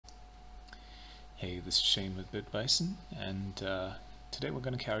Hey, this is Shane with BitBison, and today we're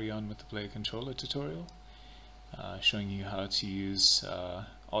going to carry on with the player controller tutorial, showing you how to use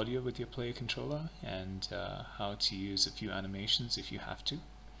audio with your player controller and how to use a few animations if you have to.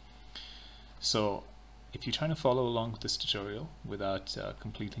 So if you're trying to follow along with this tutorial without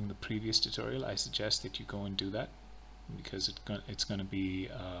completing the previous tutorial, I suggest that you go and do that, because it's going to be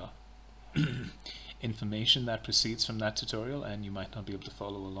information that proceeds from that tutorial and you might not be able to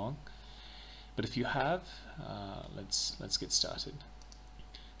follow along. But if you have, let's get started.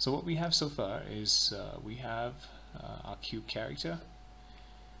 So what we have so far is we have our cube character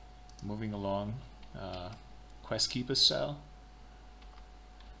moving along quest keeper style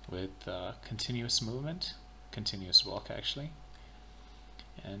with continuous movement, continuous walk actually,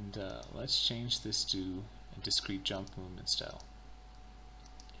 and let's change this to a discrete jump movement style.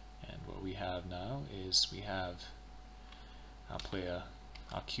 And what we have now is we have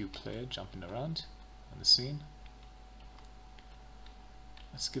our cube player jumping around on the scene.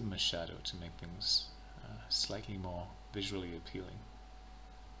 Let's give him a shadow to make things slightly more visually appealing.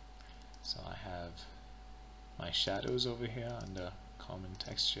 So I have my shadows over here under common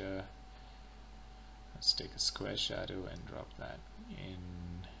texture. Let's take a square shadow and drop that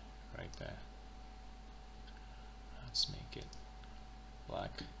in right there. Let's make it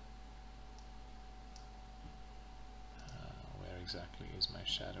black. Exactly is my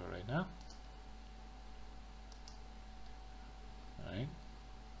shadow right now. Alright,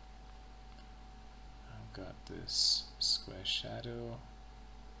 I've got this square shadow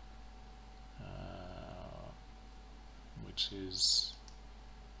which is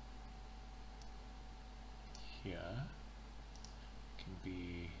here, can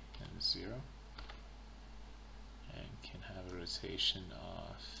be at 0 and can have a rotation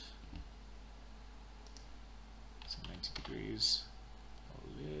of 90 degrees,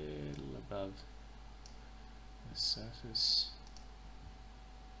 a little above the surface.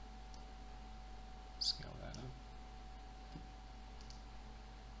 Scale that up.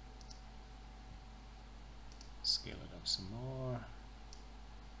 Scale it up some more.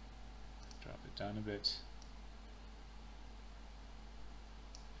 Drop it down a bit.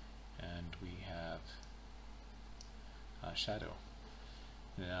 And we have our shadow.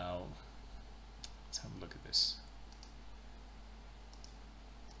 Now, let's have a look at this.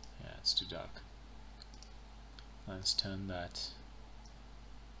 Yeah, it's too dark. Let's turn that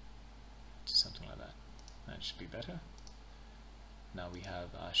to something like that. That should be better. Now we have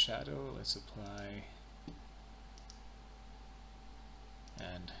our shadow. Let's apply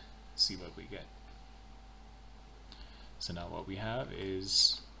and see what we get. So now what we have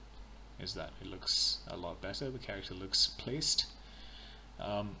is that it looks a lot better. The character looks placed.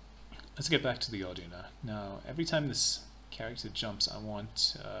 Let's get back to the audio now. Now every time this character jumps, I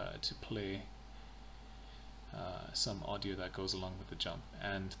want to play some audio that goes along with the jump,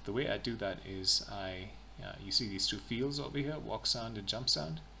 and the way I do that is you see these two fields over here, walk sound and jump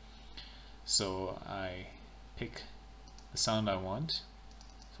sound. So I pick the sound I want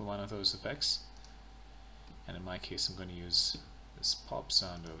for one of those effects, and in my case I'm going to use this pop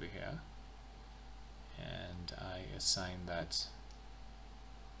sound over here, and I assign that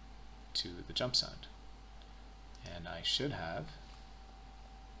to the jump sound. And I should have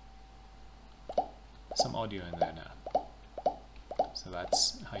some audio in there now. So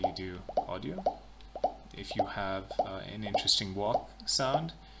that's how you do audio. If you have an interesting walk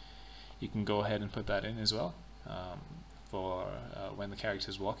sound, you can go ahead and put that in as well. For when the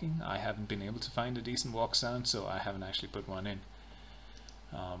character is walking, I haven't been able to find a decent walk sound, so I haven't actually put one in.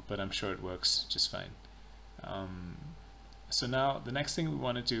 But I'm sure it works just fine. So now the next thing we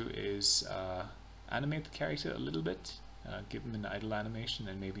want to do is animate the character a little bit, give him an idle animation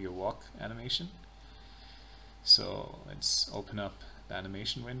and maybe a walk animation. So let's open up the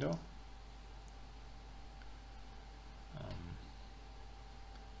animation window.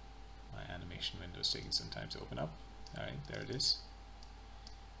 My animation window is taking some time to open up. Alright, there it is.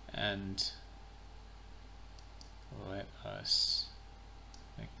 And let us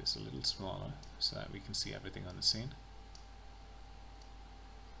make this a little smaller so that we can see everything on the scene.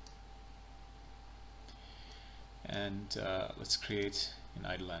 And let's create an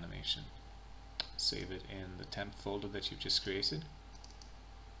idle animation. Save it in the temp folder that you've just created.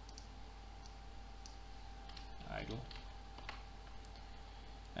 Idle.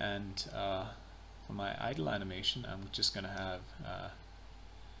 And for my idle animation, I'm just going to have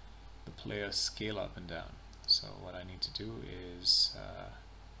the player scale up and down. So what I need to do is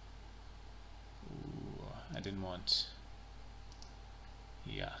I didn't want,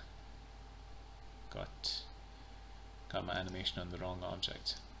 yeah, got my animation on the wrong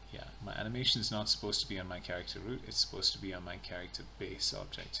object. Yeah, my animation is not supposed to be on my character root, it's supposed to be on my character base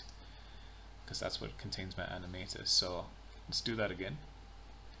object, because that's what contains my animator. So let's do that again.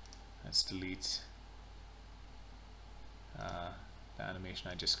 Let's delete the animation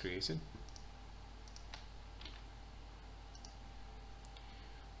I just created.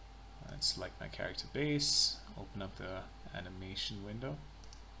 Let's select my character base, open up the animation window,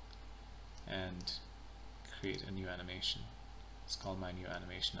 and create a new animation. Let's call my new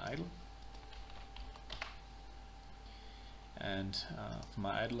animation idle. And for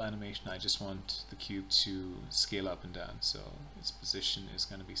my idle animation, I just want the cube to scale up and down. So its position is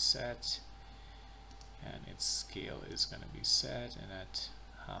going to be set, and its scale is going to be set, and at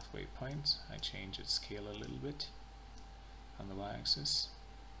halfway point I change its scale a little bit on the y-axis,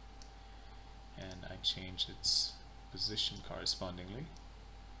 and I change its position correspondingly.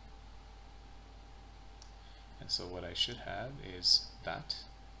 And so what I should have is that,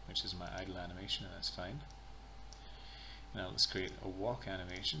 which is my idle animation, and that's fine. Now let's create a walk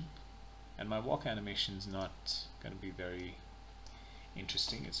animation, and my walk animation is not going to be very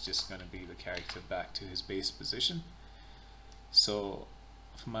interesting. It's just going to be the character back to his base position. So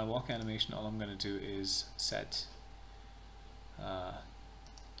for my walk animation, all I'm going to do is set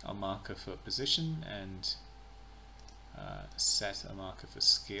a marker for position and set a marker for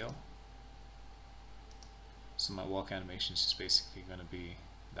scale. So my walk animation is just basically going to be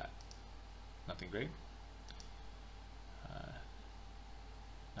that. Nothing great.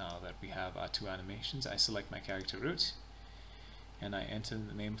 Now that we have our two animations, I select my character root and I enter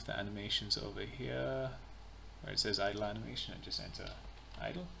the name of the animations over here where it says idle animation. I just enter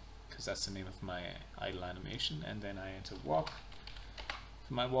idle because that's the name of my idle animation, and then I enter walk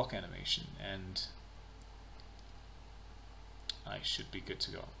for my walk animation, and I should be good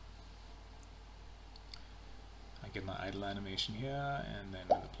to go. I get my idle animation here, and then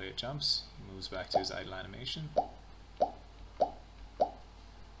when the player jumps, he moves back to his idle animation.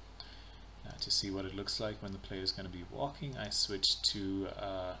 Now to see what it looks like when the player is going to be walking, I switch to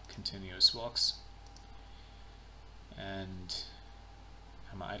continuous walks and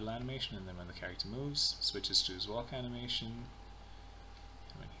have my idle animation, and then when the character moves, switches to his walk animation,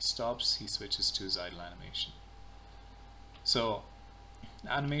 and when he stops, he switches to his idle animation. So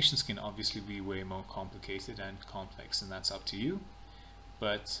animations can obviously be way more complicated and complex, and that's up to you.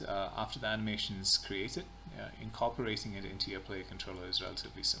 But after the animation is created, incorporating it into your player controller is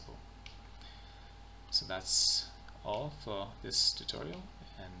relatively simple. So that's all for this tutorial,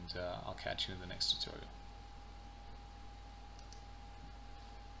 and I'll catch you in the next tutorial.